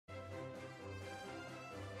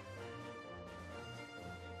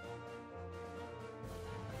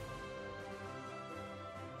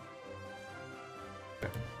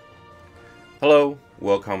Hello,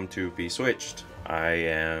 welcome to Be Switched.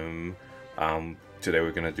 Today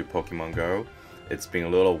we're gonna do Pokemon Go. It's been a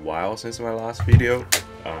little while since my last video.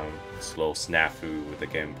 It's a little snafu with the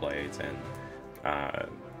gameplays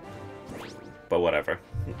but whatever.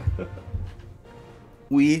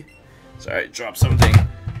 Sorry, dropped something.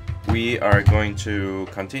 We are going to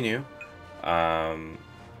continue our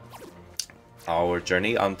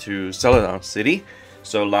journey onto Celadon City.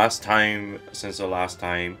 So since the last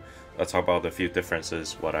time, let's talk about a few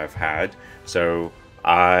differences what I've had. So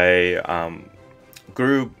I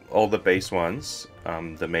grew all the base ones,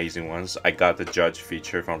 the amazing ones. I got the judge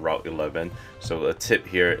feature from Route 11. So the tip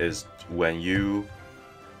here is when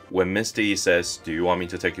Misty says, "Do you want me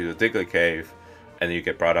to take you to Diglett Cave?" and you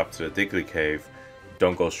get brought up to the Diglett Cave,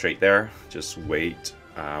 don't go straight there. Just wait,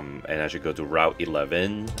 and as you go to Route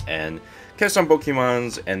 11 and catch some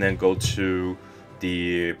Pokemons, and then go to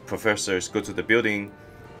the professors. Go to the building.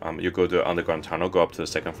 You go to the underground tunnel, go up to the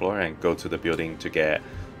second floor, and go to the building to get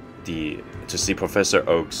to see Professor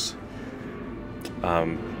Oak's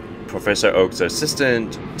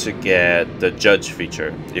assistant to get the judge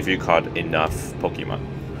feature if you caught enough Pokemon.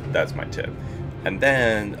 That's my tip. And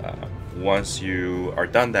then once you are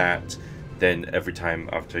done that, then every time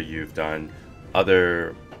after you've done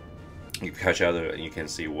you catch other, and you can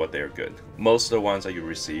see what they're good. Most of the ones that you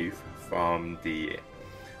receive from the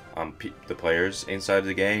players inside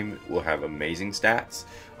the game will have amazing stats,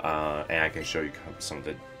 and I can show you some of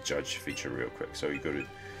the judge feature real quick. So you go to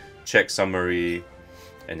check summary,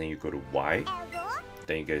 and then you go to Y,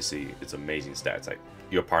 then you guys see it's amazing stats. Like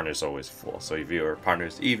your partner is always full. So if your partner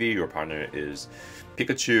is Eevee, your partner is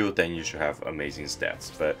Pikachu, then you should have amazing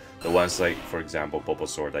stats. But the ones like, for example,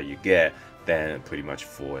 Bulbasaur that you get, then pretty much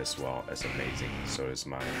full as well as amazing. So is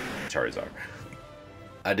my Charizard.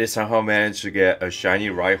 I did somehow manage to get a shiny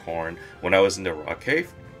Rhyhorn when I was in the Rock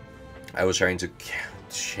Cave. I was trying to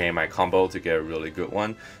chain my combo to get a really good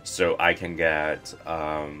one, so I can get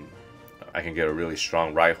a really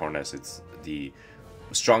strong Rhyhorn, as it's the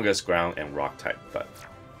strongest ground and rock type. But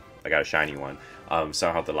I got a shiny one.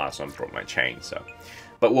 Somehow the last one broke my chain.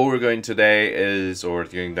 But what we're going today is, or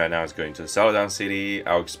doing that now, is going to Celadon City.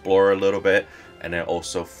 I'll explore a little bit, and then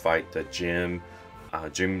also fight the gym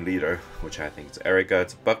leader, which I think is Erika.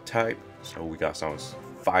 It's a bug type, so we got some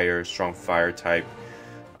strong fire type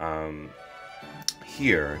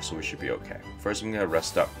here, so we should be okay. First, I'm gonna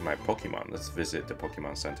rest up my Pokemon. Let's visit the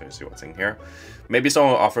Pokemon Center and see what's in here. Maybe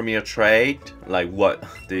someone will offer me a trade, like what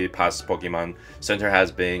the past Pokemon Center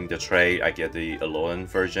has been. The trade, I get the Alolan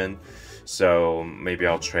version, so maybe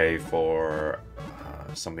I'll trade for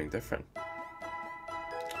something different.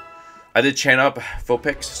 I did chain up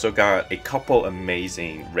Vulpix, so got a couple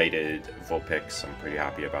amazing rated Vulpix. I'm pretty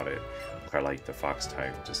happy about it. Quite like the Fox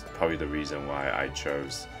type, just probably the reason why I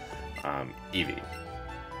chose Eevee.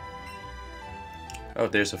 Oh,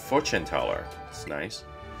 there's a fortune teller. It's nice.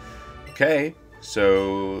 Okay,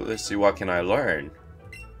 so let's see, what can I learn?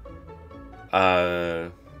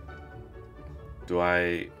 Do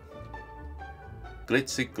I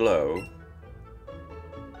Glitzy Glow?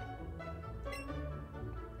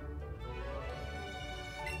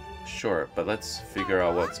 Sure, but let's figure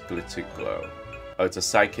out what's Glitzy Glow. Oh, it's a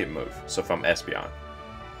sidekick move, so from Espeon.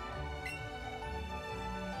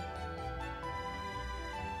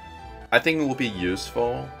 I think it will be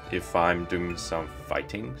useful if I'm doing some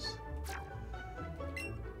fightings.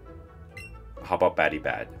 How about Batty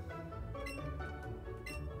Bad?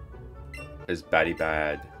 Is Batty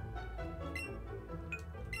Bad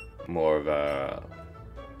more of a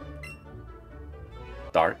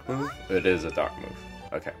dark move? It is a dark move.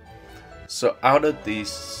 Okay. So out of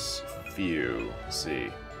these few, let's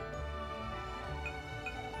see.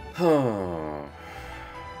 I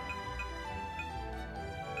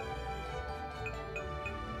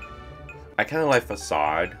kind of like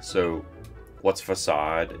Facade. So what's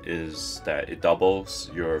Facade is that it doubles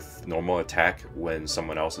your normal attack when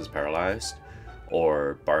someone else is paralyzed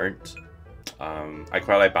or burnt. I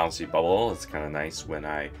quite like Bouncy Bubble. It's kind of nice when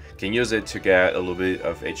I can use it to get a little bit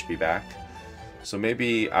of HP back. So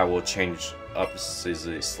maybe I will change up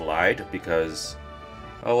Scizzy Slide because,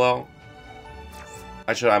 oh well,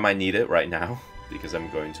 actually I might need it right now because I'm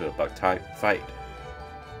going to a bug type fight.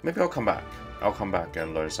 Maybe I'll come back. I'll come back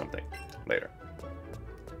and learn something later.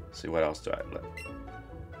 See what else do I learn.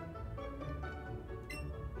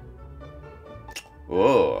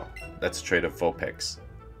 Whoa, let's trade a Vulpix.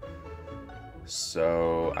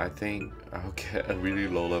 So I think I'll get a really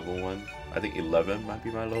low level one. I think 11 might be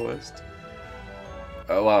my lowest.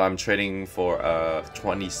 Oh well, I'm trading for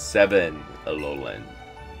 27 Alolan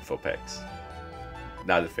Vulpix.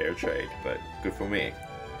 Not a fair trade, but good for me.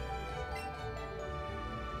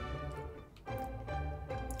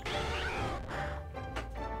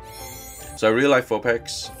 So I really like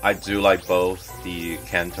Vulpix. I do like both the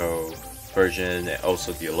Kanto version and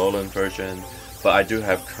also the Alolan version. But I do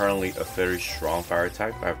have currently a very strong fire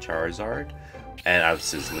type. I have Charizard and I have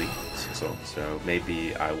Sizzly. So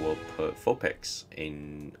maybe I will put Vulpix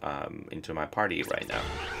in into my party right now,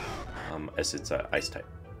 as it's an ice type.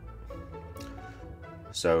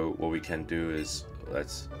 So what we can do is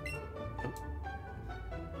let's.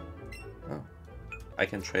 Oh, I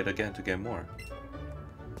can trade again to get more.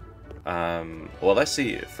 Well, let's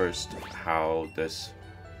see first how this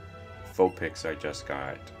Vulpix I just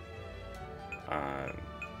got.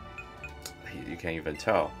 You can't even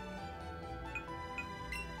tell.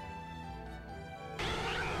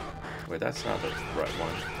 Wait, that's not the right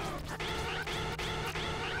one.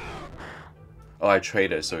 Oh, I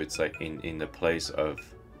traded, so it's like in the place of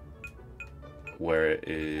where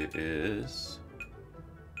it is.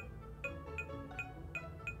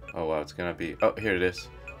 Oh wow, it's gonna be. Oh, here it is.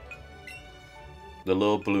 The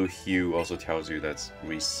little blue hue also tells you that's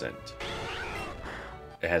recent.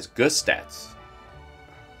 It has good stats,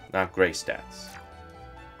 not great stats.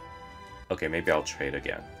 Okay, maybe I'll trade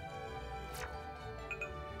again.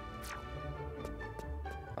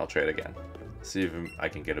 I'll trade again. See if I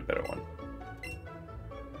can get a better one.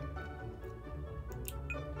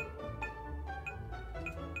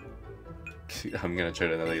 I'm gonna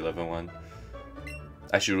trade another 11 one.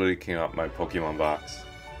 I should really clean up my Pokemon box.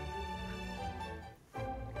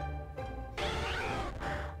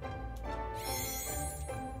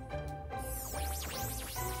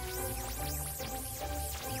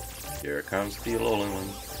 Here comes the Alolan one.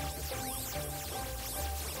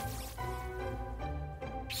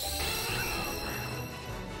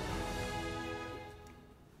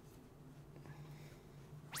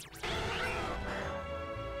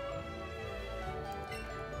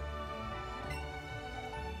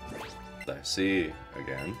 Let's see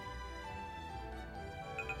again.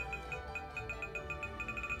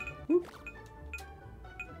 Whoop.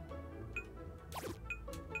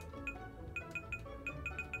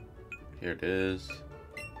 Here it is.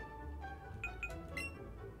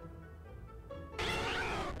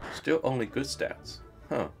 Still only good stats.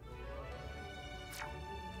 Huh.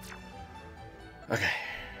 Okay.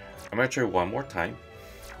 I'm gonna try one more time.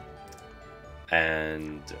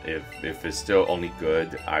 And if it's still only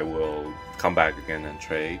good, I will come back again and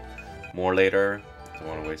trade more later. Don't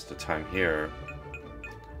want to waste the time here.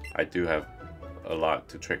 I do have a lot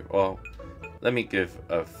to trade. Well, let me give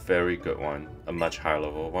a very good one, a much higher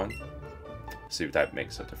level one. See if that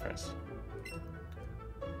makes a difference.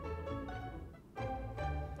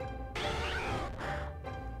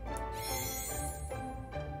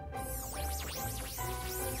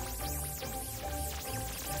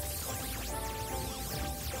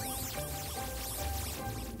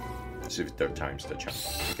 See if third time's the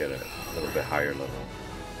chance to get a little bit higher level.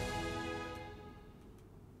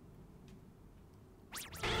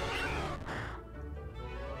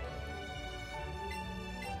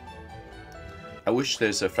 I wish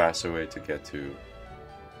there's a faster way to get to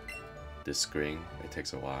this screen. It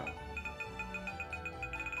takes a while.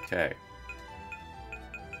 Okay.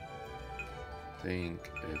 I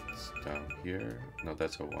think it's down here. No,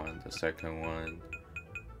 that's a 1. The second one.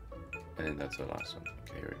 And then that's the last one.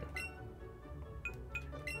 Okay, here we go.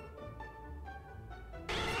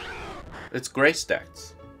 It's great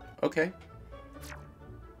stats. Okay.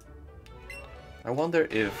 I wonder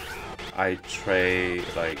if I trade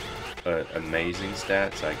like amazing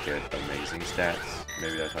stats, I get amazing stats.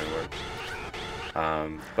 Maybe that's how it works.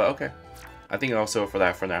 But okay. I think also for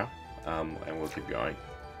that for now. And we'll keep going.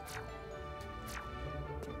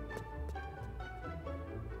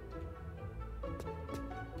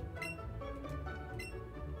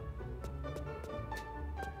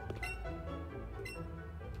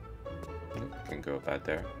 Can go about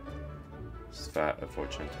there. It's fat, a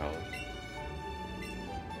fortune teller.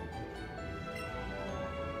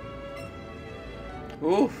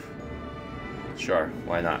 Oof. Sure,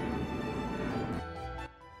 why not?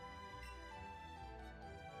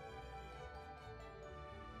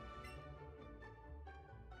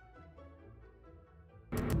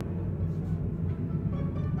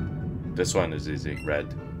 This one is easy,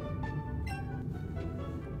 red.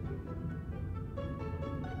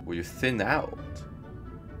 Will you thin out?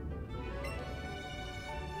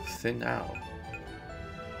 Thin out.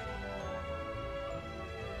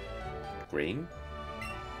 Green?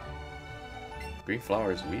 Green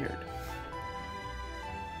flower is weird.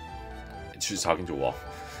 It's just talking to a wall.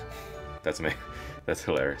 That's me. That's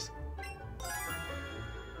hilarious.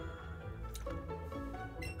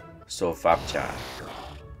 So Fabcha.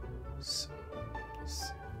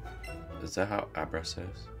 Is that how Abra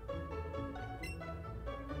says?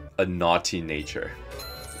 A naughty nature.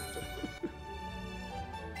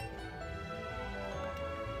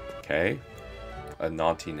 Okay. A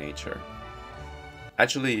naughty nature.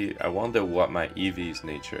 Actually, I wonder what my Eevee's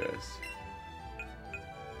nature is.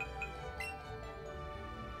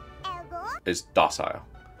 It's docile.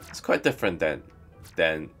 It's quite different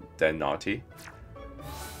than naughty.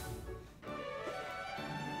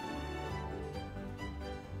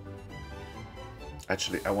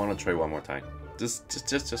 Actually, I want to try one more time. Just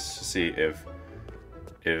to see if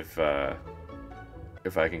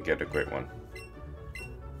I can get a great one.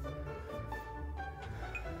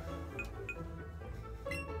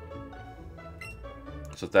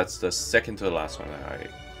 So that's the second to the last one that I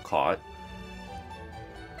caught.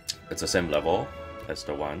 It's the same level as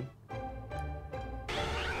the one.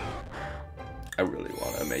 I really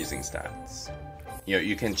want amazing stats. You know,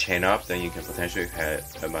 you can chain up, then you can potentially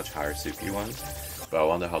hit a much higher CP one. But I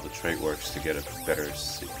wonder how the trade works to get a better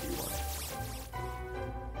CP one.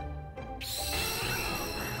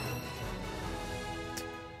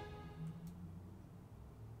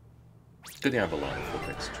 Good thing I have Alolan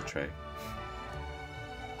Vulpix to trade.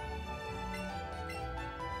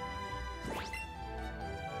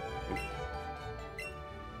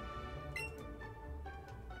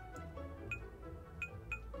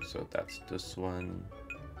 So that's this one.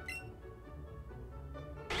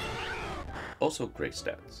 Also great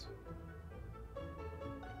stats.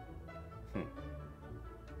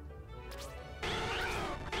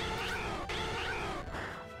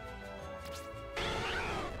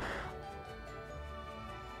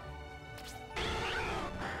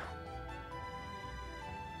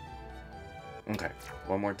 Okay,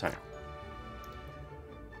 one more time.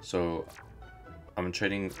 So I'm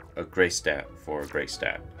trading a great stat for a great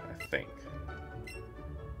stat, I think.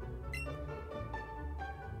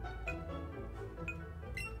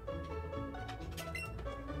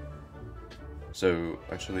 So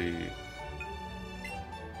actually,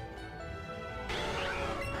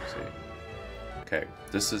 let's see. Okay,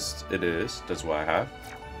 this is that's what I have.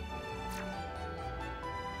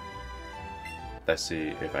 Let's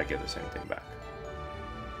see if I get the same thing back.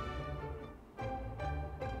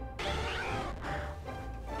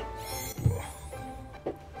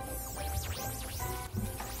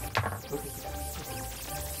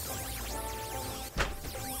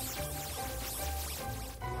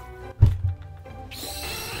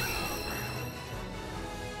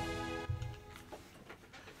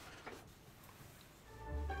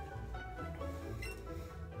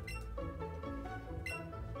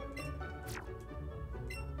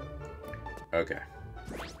 Okay.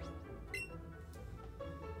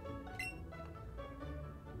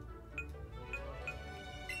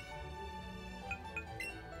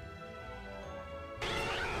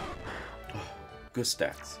 Oh, good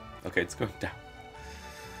stats. Okay, it's going down.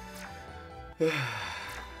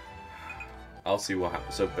 I'll see what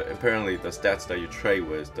happens. So apparently the stats that you trade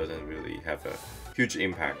with doesn't really have a huge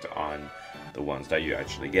impact on the ones that you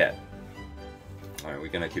actually get. Alright, we're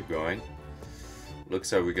gonna keep going.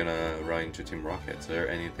 Looks like we're gonna run into Team Rocket. Is there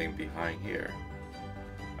anything behind here?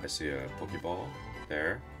 I see a Pokeball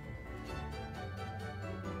there.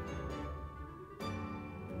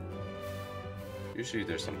 Usually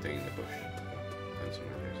there's something in the bush.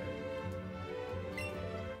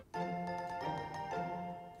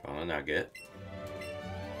 Found a nugget.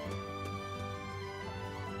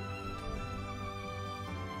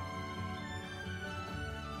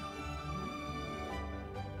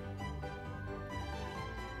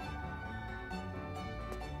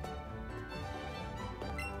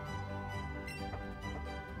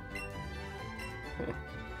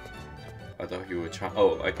 I thought he would challenge.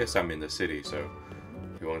 Oh, I guess I'm in the city, so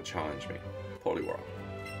he won't challenge me. Poliwhirl.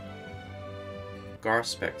 Guard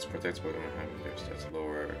specs protects Pokemon having their stats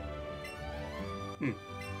lower.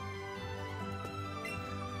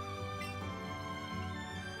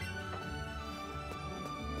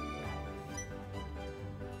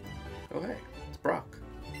 Oh hey, it's Brock.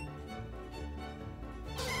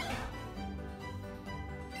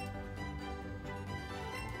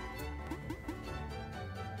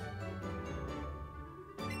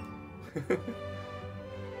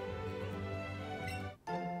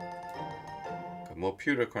 Got more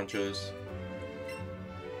pewter crunches.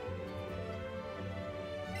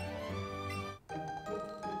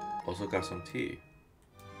 Also got some tea.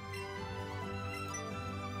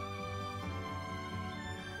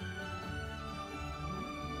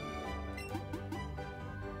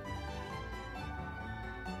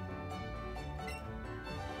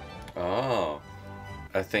 Oh,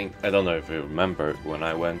 I don't know if you remember when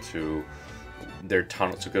I went to their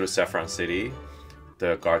tunnel to go to Saffron City,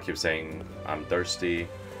 the guard keeps saying I'm thirsty,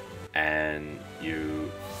 and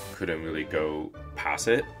you couldn't really go past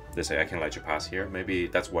it. They say I can let you pass here. Maybe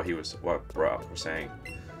that's what Brock was saying.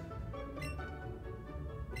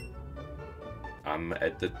 I'm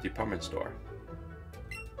at the department store.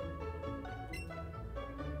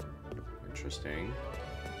 Interesting.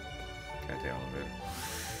 Can't take all of it.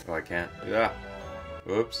 Oh, I can't. Yeah.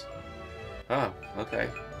 Oops. Oh, okay.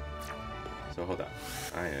 So hold on.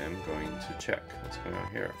 I am going to check what's going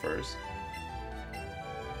on here first.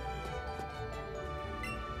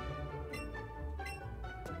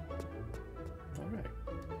 Alright.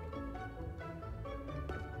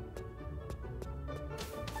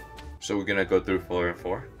 So we're gonna go through floor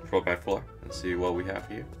by floor, and see what we have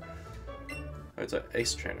here. Oh, it's an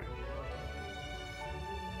ace trainer.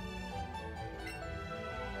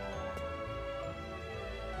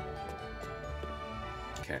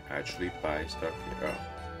 Can't actually buy stuff here.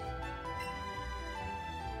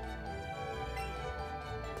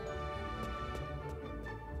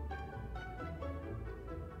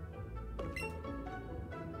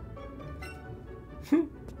 Oh.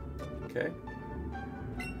 Okay.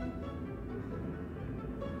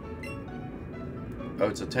 Oh,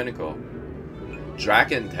 it's a tentacle.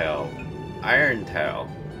 Dragon tail, iron tail,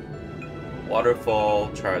 waterfall,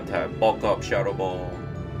 try attack, bulk up, shadow ball,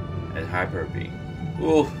 and hyper beam.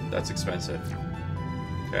 Ooh, that's expensive.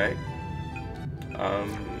 Okay.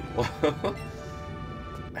 Well,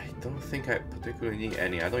 I don't think I particularly need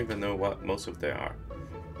any. I don't even know what most of them are.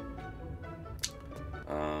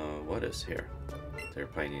 What is here? They're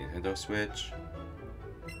playing Nintendo Switch.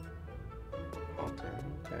 Halter,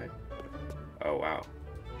 okay. Oh wow.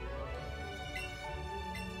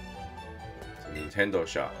 It's a Nintendo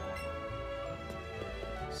shop.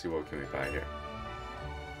 Let's see what can we buy here.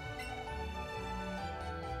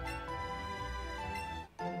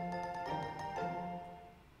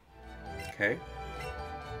 Okay.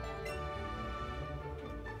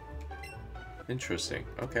 Interesting.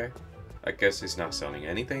 Okay. I guess he's not selling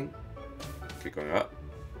anything. Keep going up.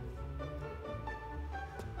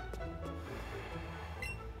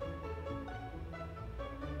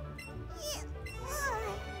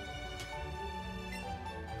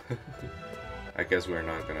 I guess we're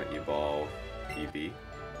not gonna evolve Eevee.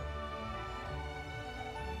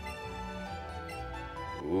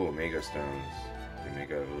 Ooh, Mega Stones. The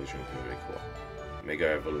Mega Evolution would be really cool. Mega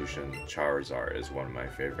Evolution Charizard is one of my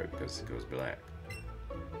favorite because it goes black.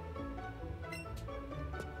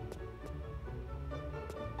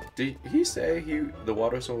 Did he say the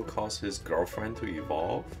Water Stone will cause his girlfriend to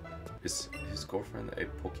evolve? Is his girlfriend a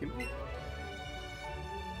Pokemon?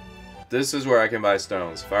 This is where I can buy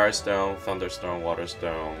stones. Fire Stone, Thunder Stone, Water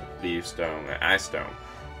Stone, Leaf Stone, and Ice Stone.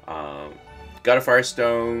 Got a Fire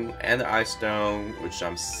Stone and an Ice Stone, which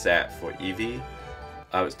I'm set for Eevee.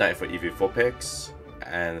 It's not for Eevee Vulpix.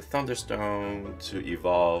 And Thunderstone to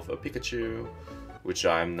evolve a Pikachu, which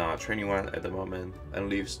I'm not training one at the moment. And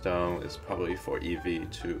Leaf Stone is probably for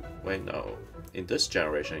Eevee to... Wait, no. In this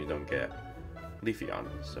generation, you don't get Leafeon,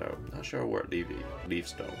 so not sure what Leaf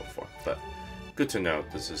Stone was for. But good to know.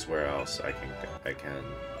 This is where else I can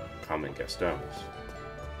come and get stones.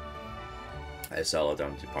 At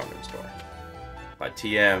Celadon Department Store. Buy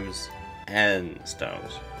TMs and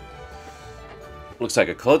stones. Looks like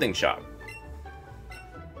a clothing shop.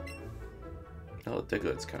 Oh, the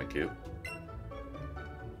Diglett's kind of cute.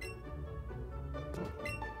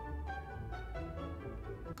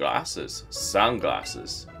 Glasses.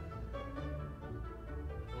 Sunglasses.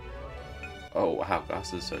 Oh wow,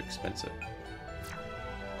 glasses are expensive.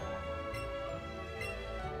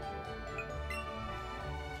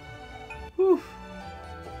 Whew.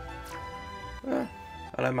 I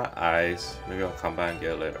like my eyes. Maybe I'll come back and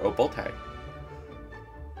get it later. Oh, bow tie.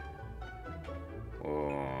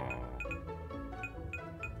 Oh.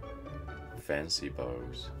 Fancy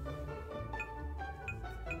bows.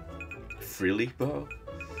 Frilly bow?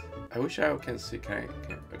 I wish I can see.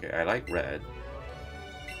 Okay, I like red.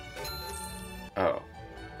 Oh.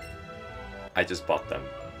 I just bought them.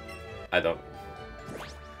 I don't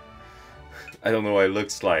know what it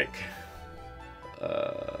looks like.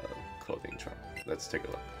 Clothing trunk. Let's take a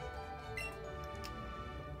look.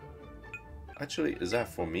 Actually, is that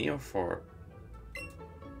for me or for...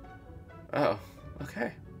 Oh,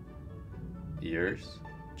 okay. Ears,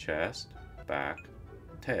 chest, back,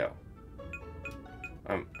 tail.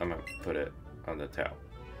 I'm gonna put it on the tail.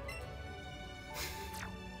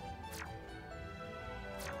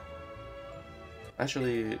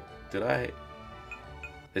 Actually,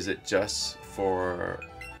 is it just for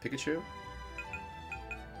Pikachu?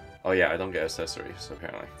 Oh yeah, I don't get accessories,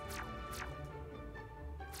 apparently.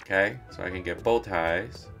 Okay, so I can get bow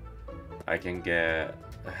ties. I can get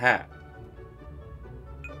A hat.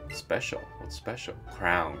 Special. What's special?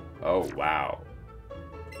 Crown. Oh, wow.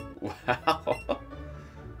 Wow.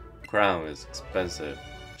 Crown is expensive.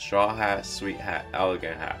 Straw hat, sweet hat,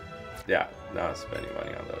 elegant hat. Yeah, not spending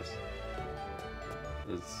money on those.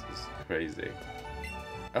 This is crazy.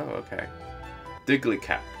 Oh, okay. Diggly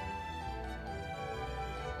cap.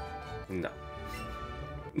 No.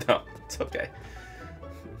 No, it's okay.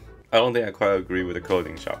 I don't think I quite agree with the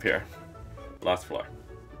clothing shop here. Last floor.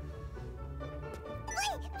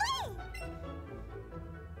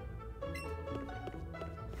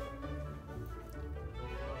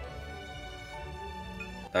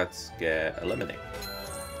 Let's get eliminate.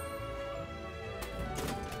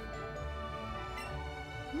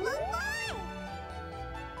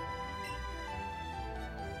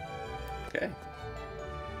 Okay.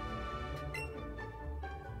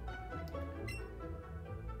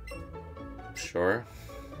 Sure.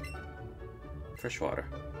 Fresh water.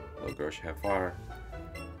 Little girl should have water.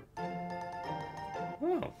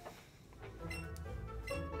 Oh.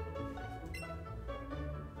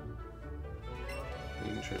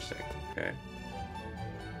 Interesting. Okay.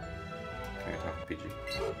 Can I talk to PG?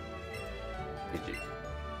 PG.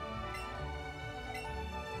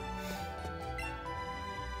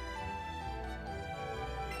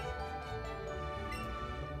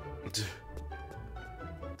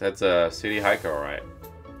 That's a city hiker, alright.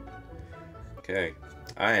 Okay.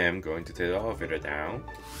 I am going to take the elevator down.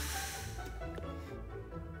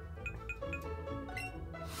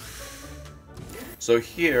 So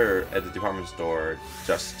here at the department store,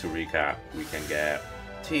 just to recap, we can get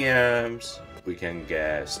TMs, we can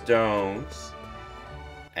get stones,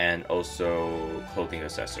 and also clothing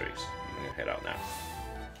accessories. I'm gonna head out now.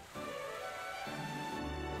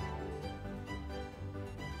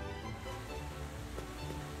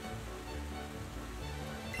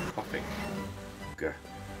 Coughing. Good.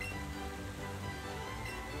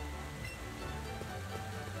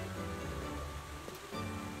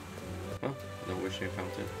 Oh, no wishing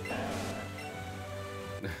fountain.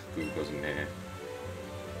 Google's meh.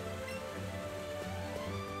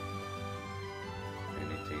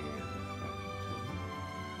 Anything in the fountain?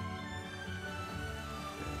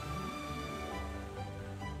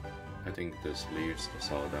 I think this leaves the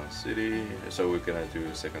Celadon City. So we're gonna do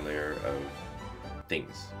a second layer of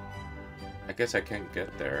things. I guess I can't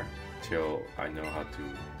get there till I know how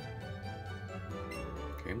to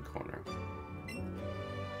game corner.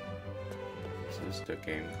 Is this the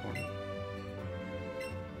game corner?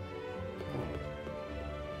 Oh.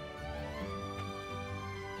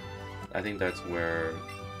 I think that's where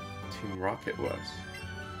Team Rocket was.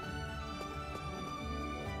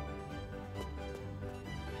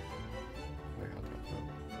 Wait, how do I go?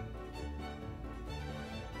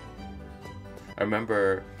 I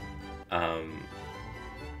remember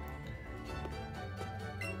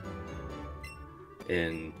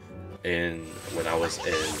in when I was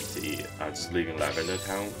in the just leaving Lavender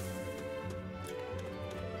Town.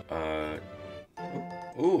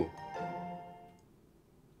 Ooh,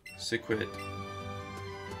 secret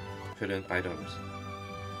hidden items.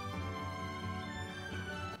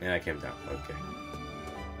 And I came down. Okay.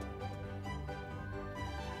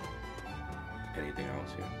 Anything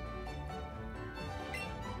else here?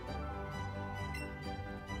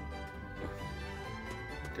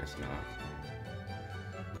 Guess not.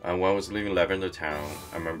 When I was leaving Lavender Town,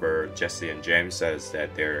 I remember Jesse and James says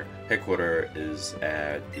that their headquarters is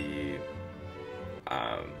at the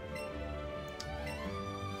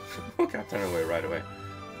oh god, turn away right away.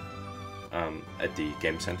 At the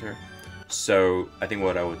game center. So I think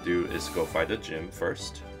what I would do is go find the gym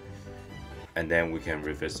first, and then we can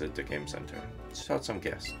revisit the game center. Just have some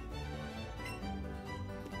guess.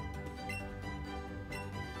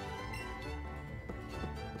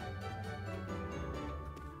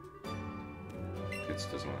 Kids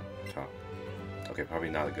doesn't want to talk. Okay, probably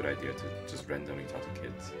not a good idea to just randomly talk to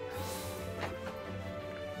kids.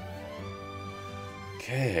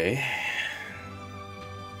 Okay.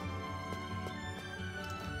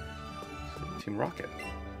 So, Team Rocket.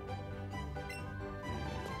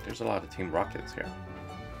 There's a lot of Team Rockets here.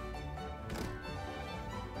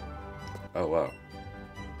 Oh wow.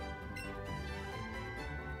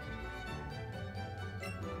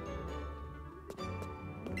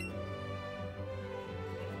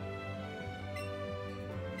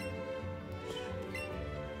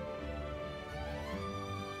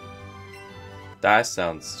 That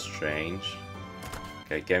sounds strange.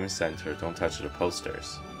 Okay, Game Center, don't touch the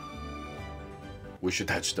posters. We should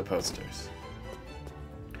touch the posters.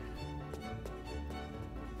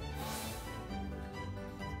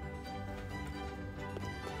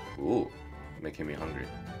 Ooh, making me hungry.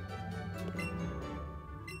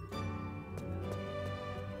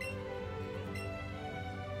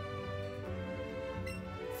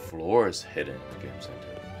 Floors hidden in the game center.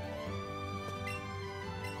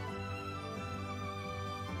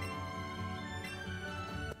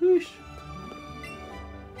 Whoosh.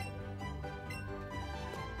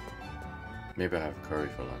 Maybe I have curry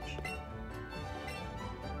for lunch.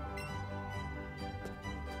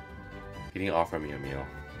 He didn't offer me a meal.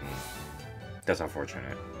 That's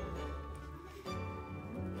unfortunate.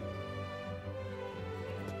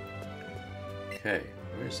 Okay,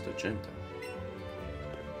 where's the gym though?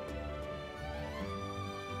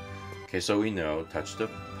 Okay, so we know, touch the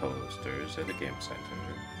posters at the game center.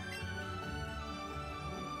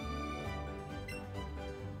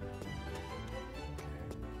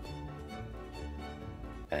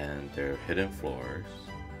 And they're hidden floors.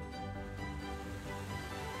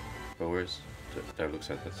 But where's... that looks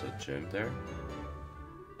like that's a gym there?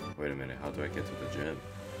 Wait a minute, how do I get to the gym?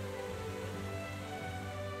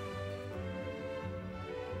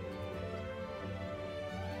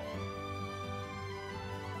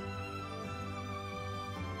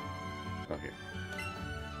 Oh, here.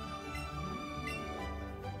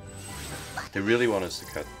 They really want us to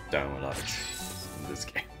cut down a lot of trees in this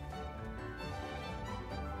game.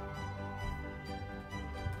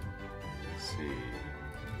 Let's see.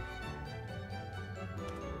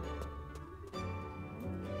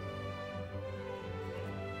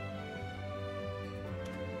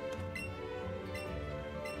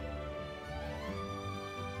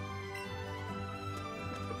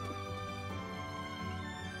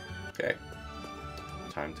 Okay,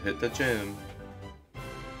 time to hit the gym.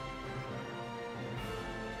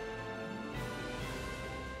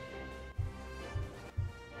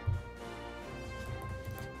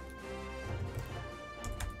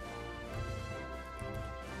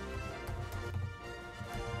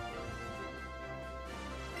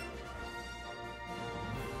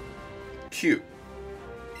 Cute.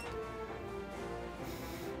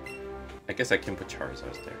 I guess I can put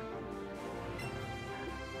Charizard there.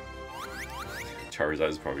 Charizard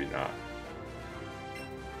is probably not.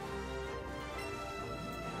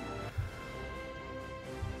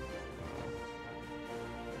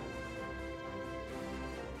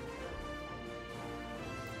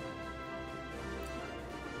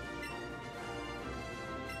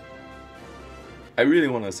 I really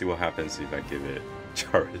want to see what happens if I give it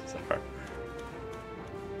Charizard.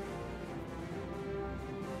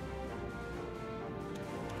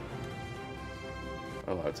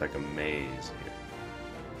 Oh, it's like a maze here.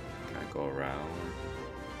 Can I go around?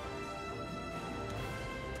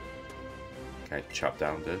 Can I chop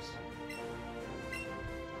down this?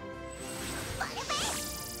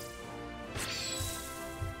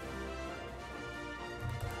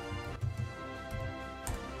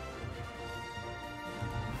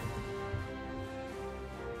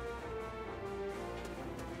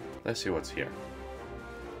 Let's see what's here.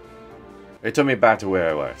 It took me back to where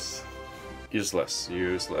I was. Useless,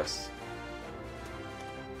 useless.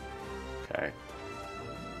 Okay.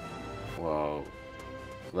 Well,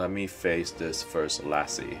 let me face this first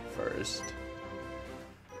lassie first.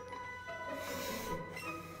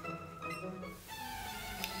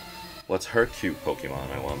 What's her cute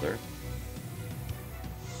Pokemon, I wonder?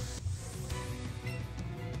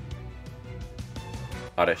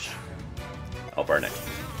 Oddish. I'll burn it.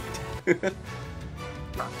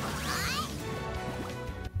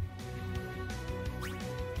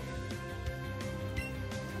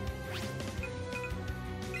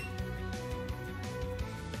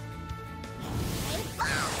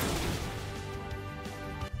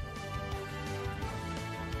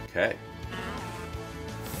 Okay.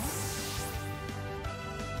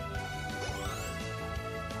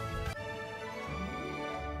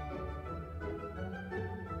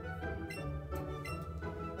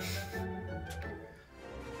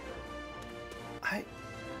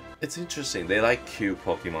 It's interesting. They like cute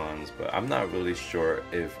Pokemons, but I'm not really sure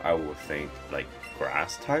if I would think like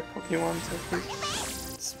grass type Pokemons are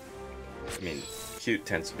cute. I mean, cute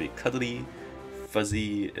tends to be cuddly,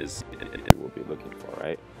 fuzzy is it will be looking for,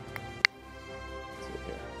 right? Let's see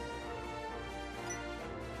here.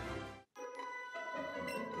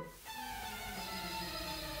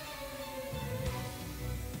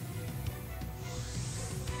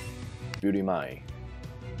 Beauty Mai.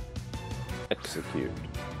 Execute.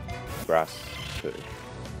 Grass food.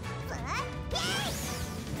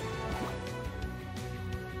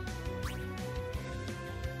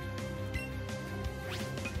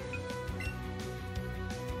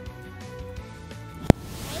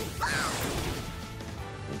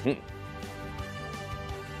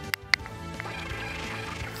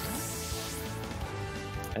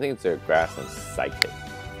 I think it's a grass and psychic.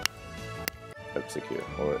 Execute,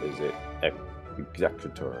 or is it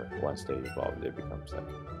executor? Once they evolve, they become psychic.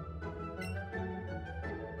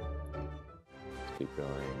 Let's keep going.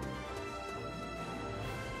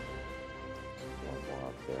 One more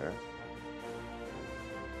up there.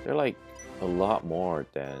 They're like a lot more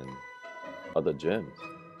than other gyms.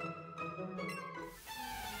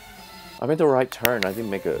 I made the right turn. I didn't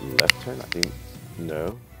make a left turn. I didn't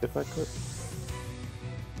know if I could.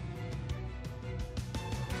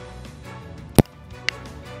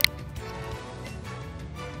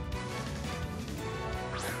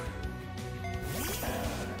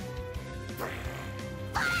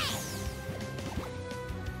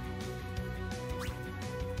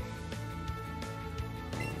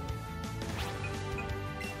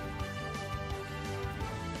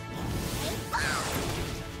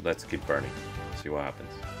 Let's keep burning. See what happens.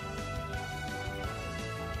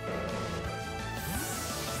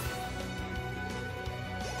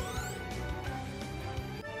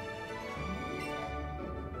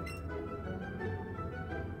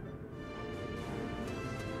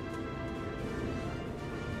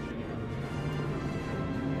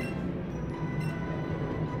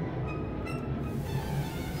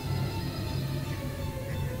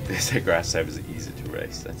 This grass type is easy to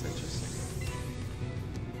race. That's interesting.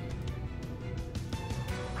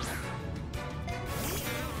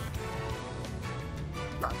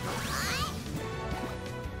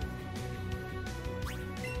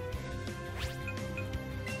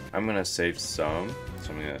 I'm gonna save some,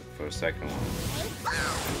 so I'm gonna for a second one.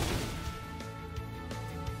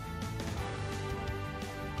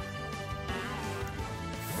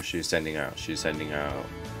 Oh, she's sending out. She's sending out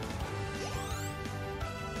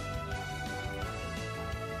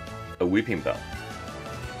a weeping bell.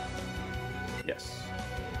 Yes.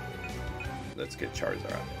 Let's get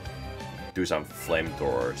Charizard out. Do some flame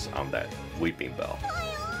doors on that weeping bell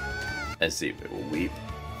and see if it will weep.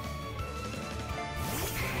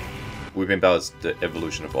 Weeping Bell is the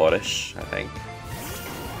evolution of Oddish, I think,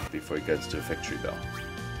 before it gets to Victory Bell.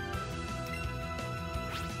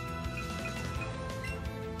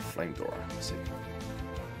 Flame Door, let's see.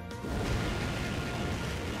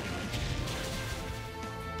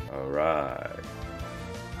 Alright.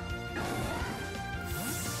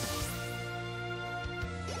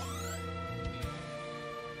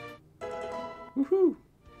 Woohoo!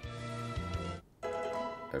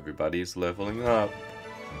 Everybody's leveling up.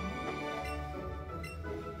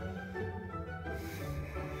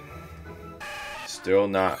 Still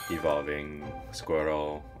not evolving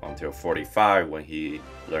Squirtle until 45 when he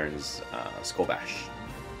learns Skull Bash.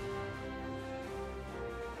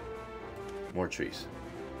 More trees.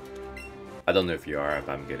 I don't know if you are,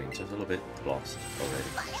 but I'm getting just a little bit lost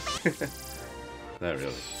already. Not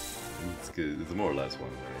really. It's good. It's more or less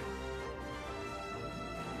one way.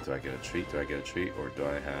 Do I get a treat? Do I get a treat? Or do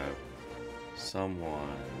I have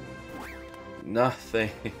someone?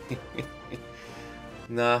 Nothing.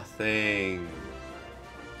 Nothing.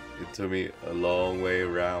 It took me a long way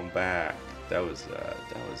around back. That was a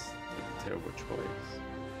terrible choice.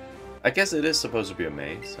 I guess it is supposed to be a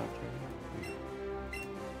maze after.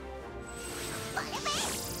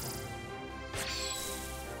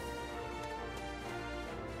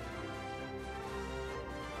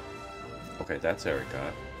 Okay, that's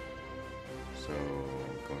Erika. So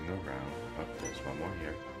going around. Oh, there's one more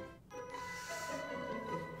here.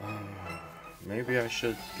 Maybe I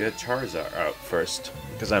should get Charizard out first,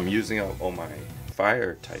 because I'm using up all my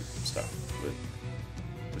fire type stuff with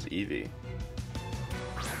Eevee.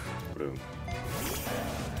 Boom.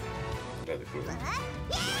 Another boom.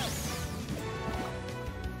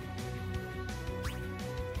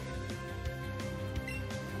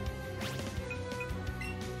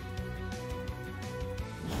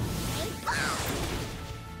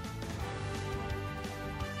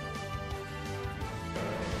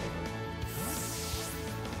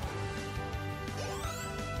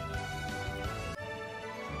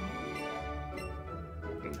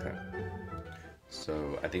 Okay,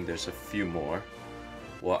 so I think there's a few more.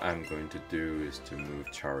 What I'm going to do is to move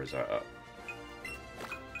Charizard up.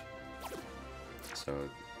 So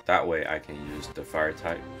that way I can use the fire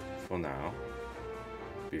type for now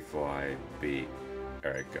before I beat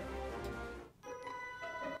Erika.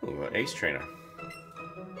 Ooh, an Ace Trainer.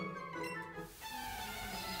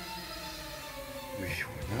 We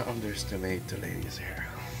will not underestimate the ladies here.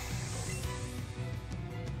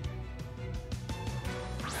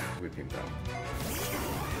 Whipping Bell.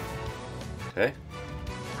 Okay.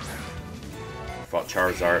 Fought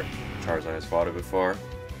Charizard. Charizard has fought it before.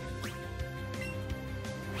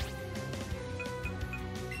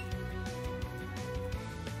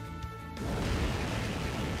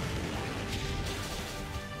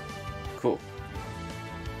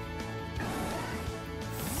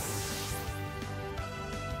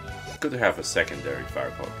 good to have a secondary fire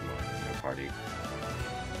Pokemon in your party.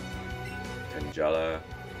 Tangela.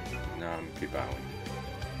 No, I'm keep bowing.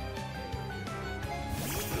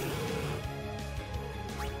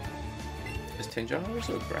 Is Tangela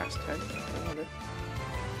also a grass type? I wonder.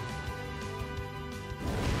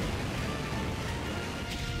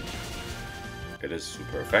 It is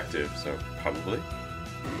super effective, so probably.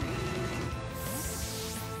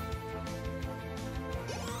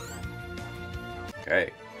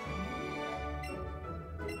 Okay.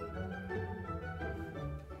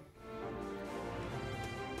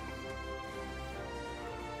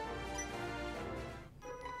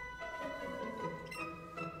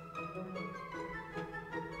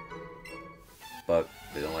 Bug.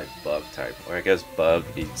 They don't like bug type. Or I guess bug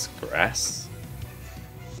eats grass.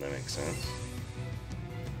 That makes sense.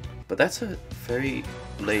 But that's a very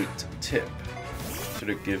late tip sort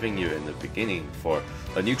of giving you in the beginning for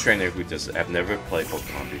a new trainer who just have never played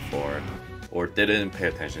Pokemon before or didn't pay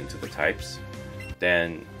attention to the types.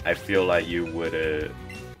 Then I feel like you would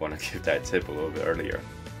want to give that tip a little bit earlier.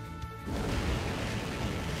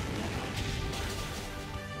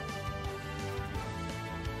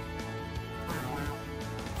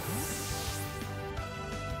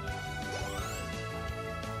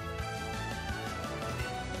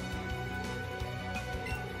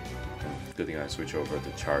 Good thing I switch over to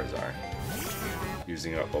Charizard,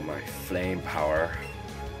 using up all my flame power.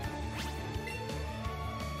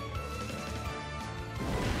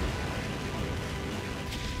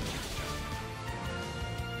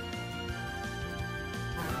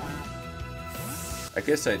 I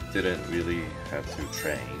guess I didn't really have to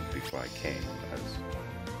train before I came,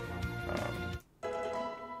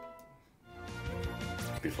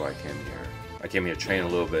 before I came here. I came here to train a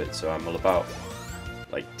little bit, so I'm all about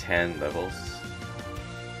like 10 levels.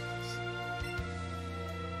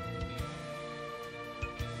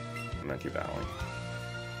 I'm gonna keep battling.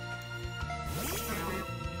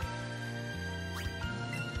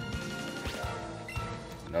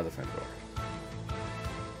 Another Fendor.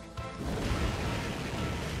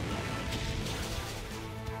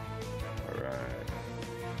 Alright.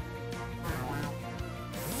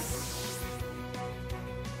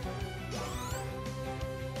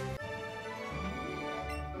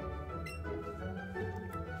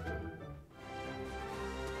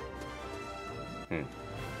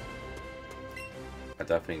 I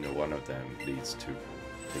definitely know one of them leads to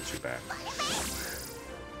takes you back.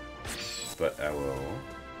 But I will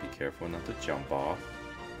be careful not to jump off.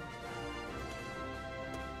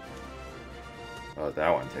 Oh, that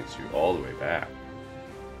one takes you all the way back,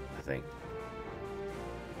 I think.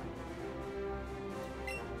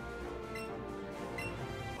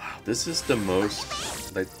 Wow, this is the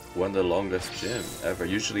most, like, one of the longest gym ever.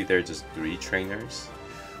 Usually there are just 3 trainers.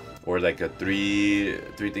 Or like a three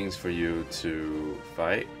things for you to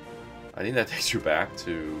fight. I think that takes you back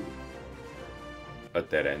to a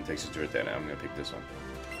dead end. Takes you to a dead end. I'm gonna pick this one.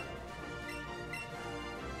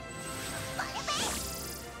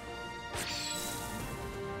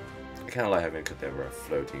 I kind of like having Kadabra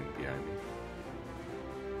floating behind me.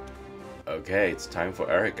 Okay, it's time for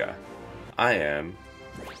Erika. I am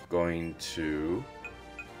going to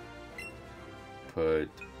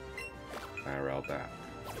put Marel back.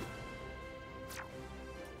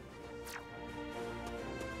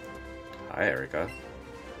 Hi, Erika.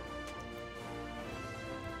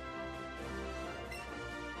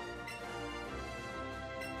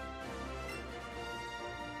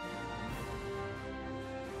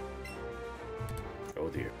 Oh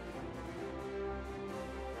dear.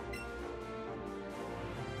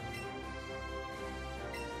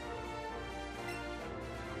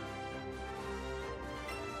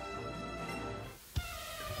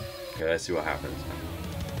 Okay, let's see what happens.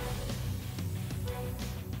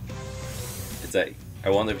 It's like, I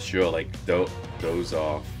wonder if she'll like doze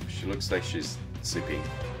off. She looks like she's sleeping.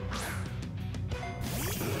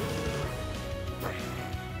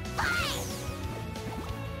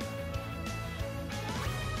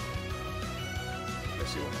 Let's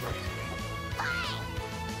see what happens.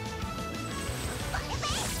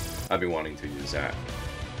 I've been wanting to use that.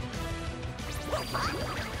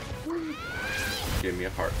 Give me a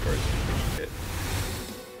heart first. Hit.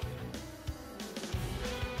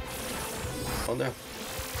 Oh no. Up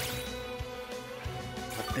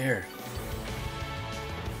there.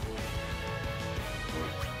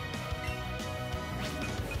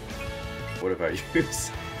 What if I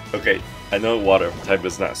use? Okay, I know water type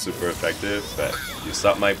is not super effective, but you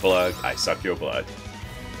suck my blood, I suck your blood.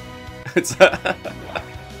 It's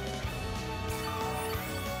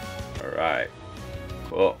alright.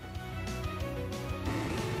 Cool.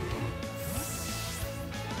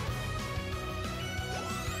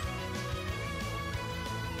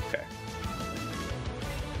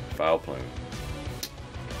 Vileplume.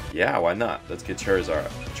 Yeah, why not? Let's get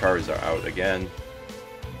Charizard out again.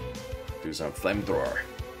 Do some Flamethrower.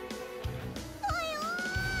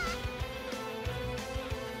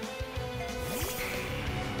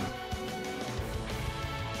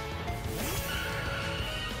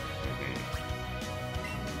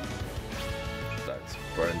 Let's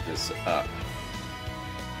burn this up.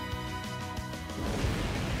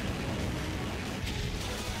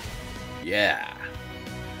 Yeah,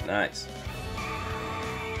 nice.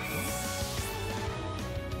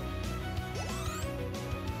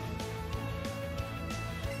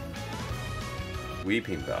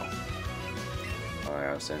 Weeping Bell. Alright,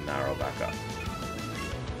 I'll send Naro back up.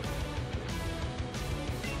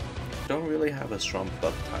 Don't really have a strong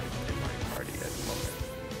bug type in my party at the moment.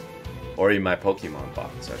 Or in my Pokemon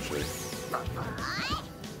box, actually.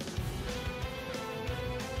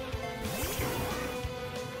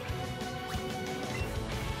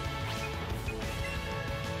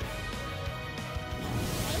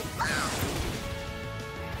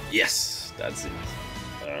 Yes, that's it.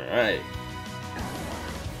 Alright.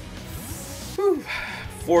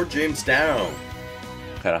 4 gyms down.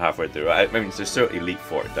 Kind of halfway through. I mean, there's still Elite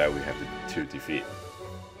Four that we have to defeat.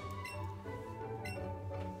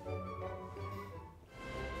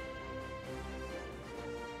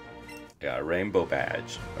 Got a rainbow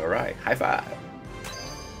badge. Alright, high five.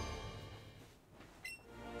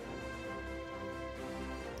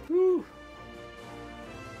 Woo.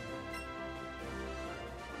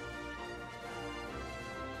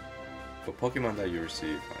 For Pokemon that you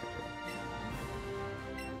receive,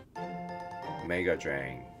 Mega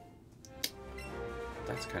Drain.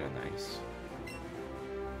 That's kind of nice.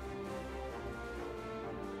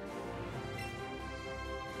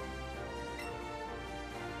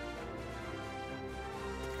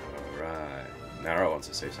 Alright. Nara wants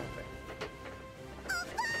to say something.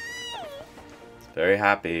 Very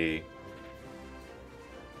happy.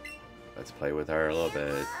 Let's play with her a little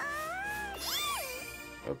bit.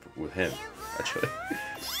 Or with him, actually.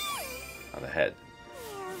 On the head.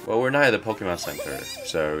 Well, we're not at the Pokemon Center,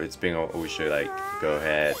 so it's being we should like go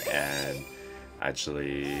ahead and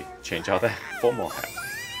actually change out the formal hat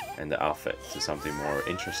and the outfit to something more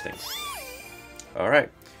interesting. Alright,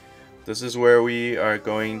 this is where we are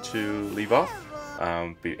going to leave off,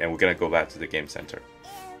 and we're gonna go back to the game center.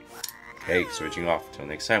 Okay, switching off. Till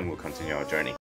next time, we'll continue our journey.